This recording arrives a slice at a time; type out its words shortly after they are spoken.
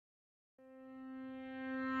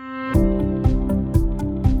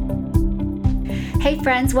Hey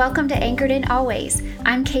friends, welcome to Anchored in Always.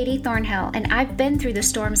 I'm Katie Thornhill, and I've been through the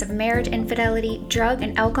storms of marriage infidelity, drug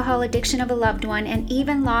and alcohol addiction of a loved one, and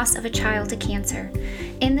even loss of a child to cancer.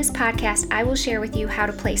 In this podcast, I will share with you how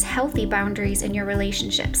to place healthy boundaries in your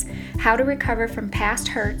relationships, how to recover from past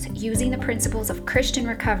hurts using the principles of Christian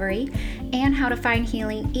recovery, and how to find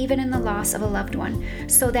healing even in the loss of a loved one,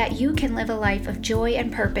 so that you can live a life of joy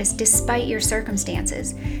and purpose despite your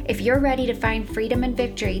circumstances. If you're ready to find freedom and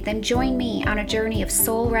victory, then join me on a journey of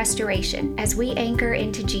soul restoration as we anchor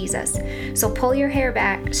into Jesus. So pull your hair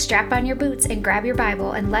back, strap on your boots, and grab your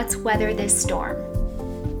Bible, and let's weather this storm.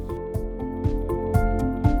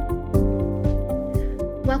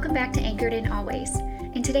 Welcome back to Anchored in Always.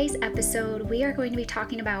 In today's episode, we are going to be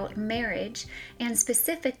talking about marriage and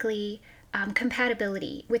specifically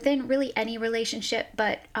compatibility within really any relationship,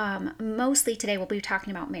 but mostly today we'll be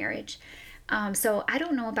talking about marriage. So I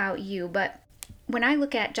don't know about you, but when I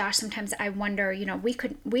look at Josh, sometimes I wonder, we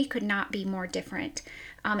could not be more different.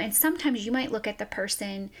 And sometimes you might look at the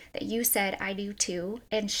person that you said I do too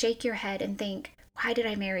and shake your head and think, why did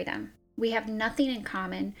I marry them? We have nothing in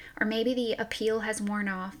common, or maybe the appeal has worn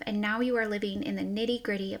off and now you are living in the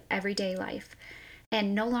nitty-gritty of everyday life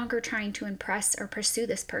and no longer trying to impress or pursue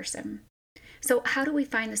this person. So how do we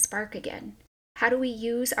find the spark again? How do we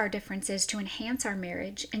use our differences to enhance our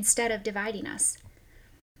marriage instead of dividing us?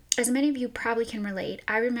 As many of you probably can relate,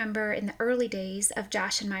 I remember in the early days of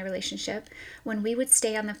Josh and my relationship when we would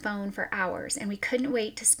stay on the phone for hours and we couldn't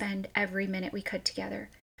wait to spend every minute we could together.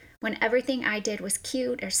 When everything I did was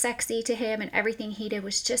cute or sexy to him and everything he did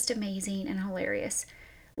was just amazing and hilarious.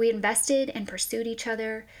 We invested and pursued each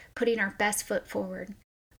other, putting our best foot forward.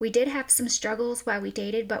 We did have some struggles while we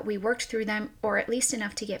dated, but we worked through them, or at least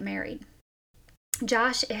enough to get married.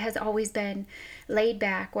 Josh has always been laid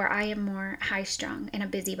back, where I am more high-strung and a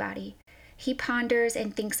busybody. He ponders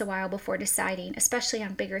and thinks a while before deciding, especially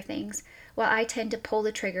on bigger things, while I tend to pull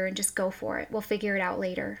the trigger and just go for it. We'll figure it out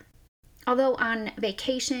later. Although on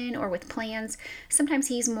vacation or with plans, sometimes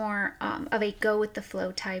he's more of a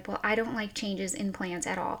go-with-the-flow type, while I don't like changes in plans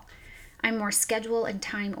at all. I'm more schedule and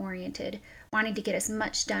time-oriented, wanting to get as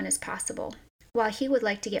much done as possible, while he would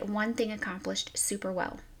like to get one thing accomplished super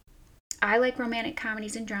well. I like romantic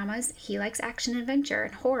comedies and dramas. He likes action adventure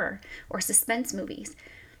and horror or suspense movies.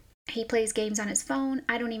 He plays games on his phone.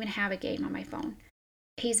 I don't even have a game on my phone.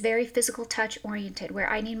 He's very physical touch oriented, where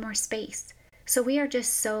I need more space. So we are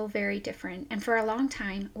just so very different. And for a long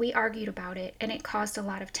time, we argued about it, and it caused a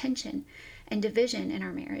lot of tension and division in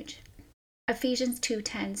our marriage. Ephesians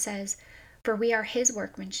 2:10 says, "For we are his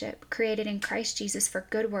workmanship, created in Christ Jesus for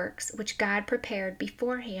good works, which God prepared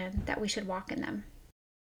beforehand that we should walk in them."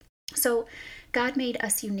 So God made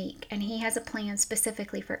us unique, and he has a plan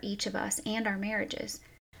specifically for each of us and our marriages.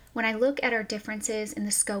 When I look at our differences in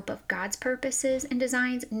the scope of God's purposes and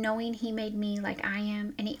designs, knowing he made me like I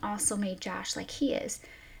am, and he also made Josh like he is,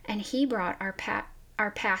 and he brought our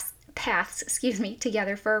paths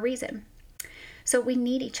together for a reason. So we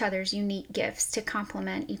need each other's unique gifts to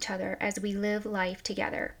complement each other as we live life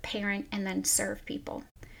together, parent, and then serve people.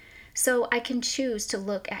 So I can choose to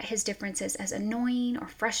look at his differences as annoying or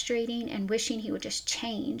frustrating and wishing he would just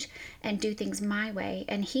change and do things my way,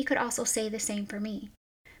 and he could also say the same for me.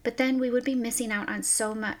 But then we would be missing out on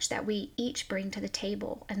so much that we each bring to the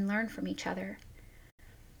table and learn from each other.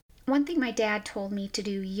 One thing my dad told me to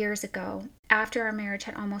do years ago, after our marriage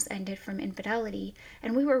had almost ended from infidelity,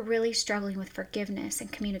 and we were really struggling with forgiveness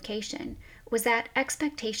and communication, was that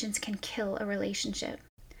expectations can kill a relationship.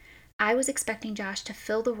 I was expecting Josh to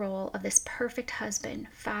fill the role of this perfect husband,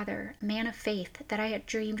 father, man of faith that I had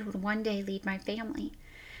dreamed would one day lead my family.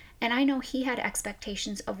 And I know he had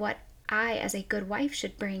expectations of what I, as a good wife,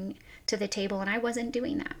 should bring to the table, and I wasn't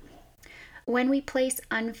doing that. When we place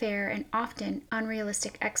unfair and often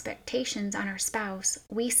unrealistic expectations on our spouse,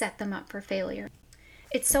 we set them up for failure.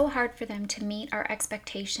 It's so hard for them to meet our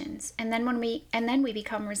expectations, and then we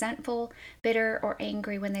become resentful, bitter, or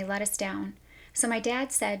angry when they let us down. So my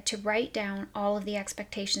dad said to write down all of the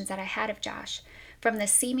expectations that I had of Josh, from the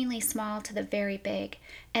seemingly small to the very big,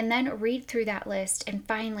 and then read through that list and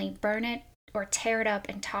finally burn it or tear it up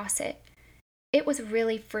and toss it. It was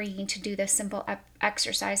really freeing to do this simple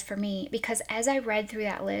exercise for me, because as I read through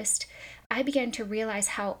that list, I began to realize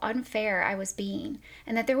how unfair I was being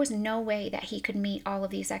and that there was no way that he could meet all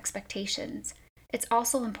of these expectations. It's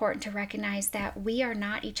also important to recognize that we are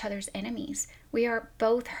not each other's enemies. We are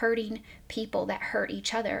both hurting people that hurt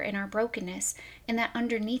each other in our brokenness, and that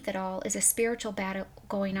underneath it all is a spiritual battle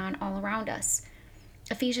going on all around us.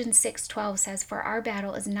 Ephesians 6:12 says, "For our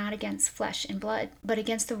battle is not against flesh and blood, but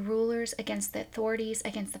against the rulers, against the authorities,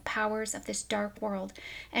 against the powers of this dark world,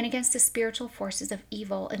 and against the spiritual forces of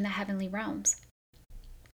evil in the heavenly realms."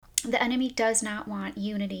 The enemy does not want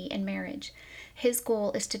unity in marriage. His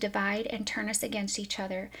goal is to divide and turn us against each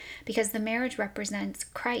other because the marriage represents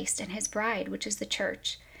Christ and his bride, which is the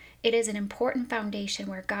church. It is an important foundation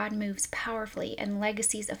where God moves powerfully and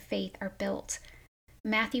legacies of faith are built.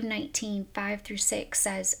 Matthew 19:5-6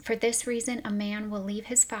 says, "For this reason a man will leave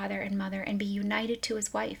his father and mother and be united to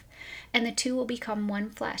his wife, and the two will become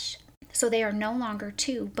one flesh. So they are no longer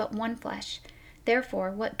two, but one flesh. Therefore,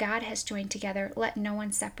 what God has joined together, let no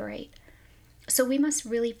one separate." So we must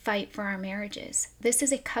really fight for our marriages. This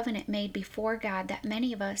is a covenant made before God that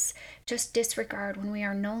many of us just disregard when we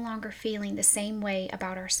are no longer feeling the same way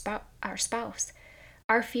about our spouse.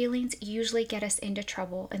 Our feelings usually get us into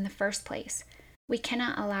trouble in the first place. We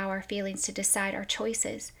cannot allow our feelings to decide our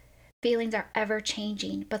choices. Feelings are ever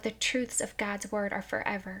changing, but the truths of God's word are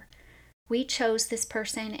forever. We chose this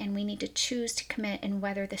person and we need to choose to commit and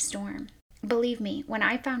weather the storm. Believe me, when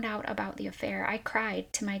I found out about the affair, I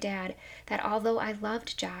cried to my dad that although I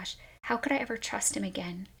loved Josh, how could I ever trust him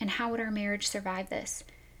again? And how would our marriage survive this?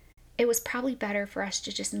 It was probably better for us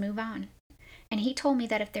to just move on. And he told me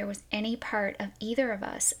that if there was any part of either of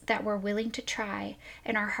us that were willing to try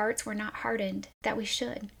and our hearts were not hardened, that we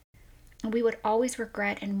should. And we would always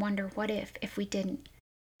regret and wonder what if we didn't.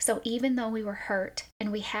 So even though we were hurt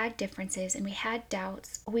and we had differences and we had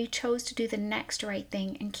doubts, we chose to do the next right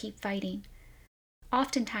thing and keep fighting.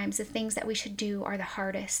 Oftentimes the things that we should do are the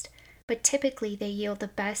hardest, but typically they yield the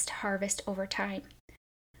best harvest over time.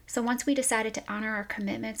 So once we decided to honor our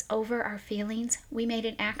commitments over our feelings, we made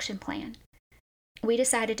an action plan. We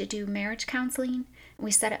decided to do marriage counseling, and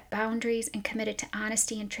we set up boundaries and committed to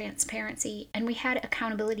honesty and transparency, and we had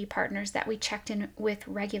accountability partners that we checked in with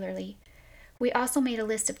regularly. We also made a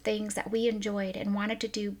list of things that we enjoyed and wanted to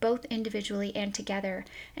do both individually and together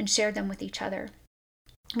and shared them with each other.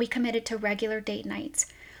 We committed to regular date nights.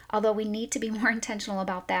 Although we need to be more intentional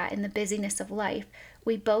about that in the busyness of life,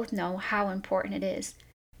 we both know how important it is.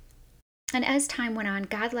 And as time went on,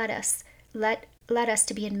 God led us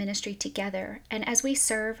to be in ministry together. And as we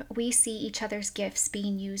serve, we see each other's gifts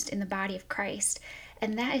being used in the body of Christ.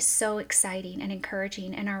 And that is so exciting and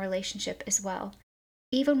encouraging in our relationship as well.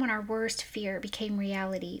 Even when our worst fear became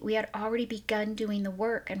reality, we had already begun doing the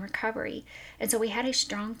work and recovery. And so we had a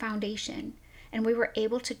strong foundation. And we were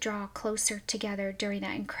able to draw closer together during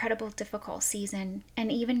that incredible, difficult season. And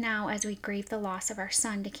even now, as we grieve the loss of our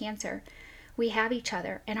son to cancer, we have each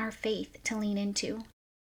other and our faith to lean into.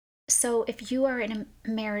 So if you are in a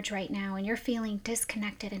marriage right now and you're feeling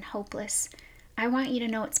disconnected and hopeless, I want you to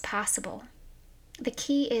know it's possible. The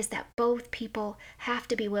key is that both people have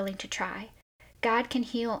to be willing to try. God can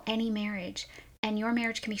heal any marriage, and your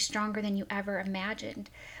marriage can be stronger than you ever imagined.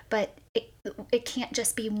 But it can't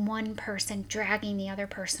just be one person dragging the other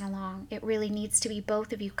person along. It really needs to be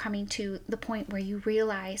both of you coming to the point where you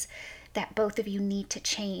realize that both of you need to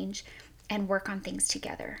change and work on things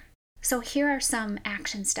together. So here are some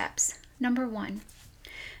action steps. Number 1,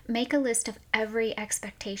 make a list of every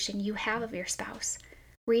expectation you have of your spouse.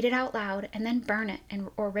 Read it out loud and then burn it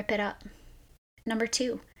or rip it up. Number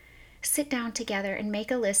 2, sit down together and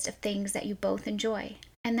make a list of things that you both enjoy.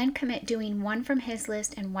 And then commit doing one from his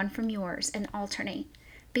list and one from yours and alternate.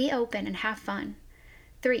 Be open and have fun.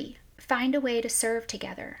 3, find a way to serve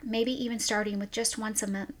together, maybe even starting with just once a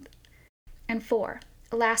month. And 4,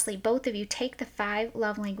 lastly, both of you take the 5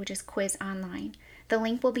 love languages quiz online. The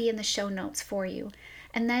link will be in the show notes for you.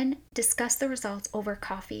 And then discuss the results over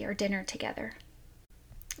coffee or dinner together.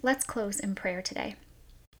 Let's close in prayer today.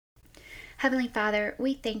 Heavenly Father,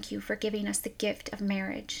 we thank you for giving us the gift of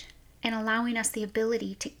marriage and allowing us the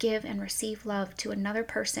ability to give and receive love to another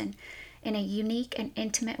person in a unique and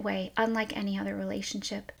intimate way, unlike any other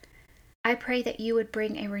relationship. I pray that you would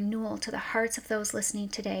bring a renewal to the hearts of those listening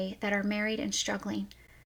today that are married and struggling.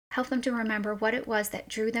 Help them to remember what it was that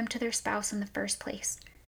drew them to their spouse in the first place.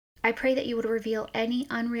 I pray that you would reveal any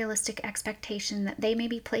unrealistic expectation that they may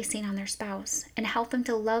be placing on their spouse and help them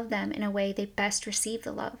to love them in a way they best receive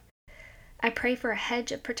the love. I pray for a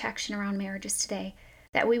hedge of protection around marriages today,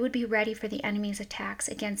 that we would be ready for the enemy's attacks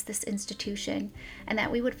against this institution, and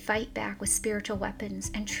that we would fight back with spiritual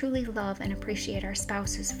weapons and truly love and appreciate our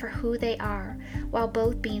spouses for who they are, while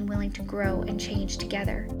both being willing to grow and change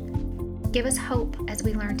together. Give us hope as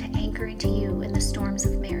we learn to anchor into you in the storms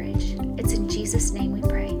of marriage. It's in Jesus' name we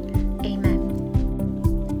pray. Amen.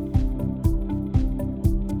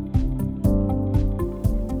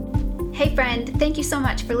 Hey friend, thank you so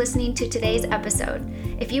much for listening to today's episode.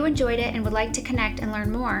 If you enjoyed it and would like to connect and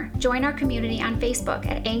learn more, join our community on Facebook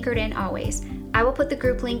at Anchored in Always. I will put the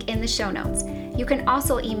group link in the show notes. You can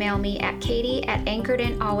also email me at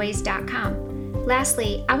katie@anchoredinalways.com.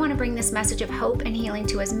 Lastly, I want to bring this message of hope and healing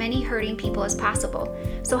to as many hurting people as possible.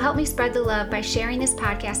 So help me spread the love by sharing this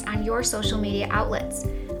podcast on your social media outlets.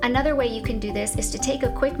 Another way you can do this is to take a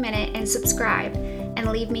quick minute and subscribe and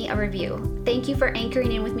leave me a review. Thank you for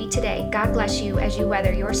anchoring in with me today. God bless you as you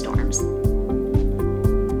weather your storms.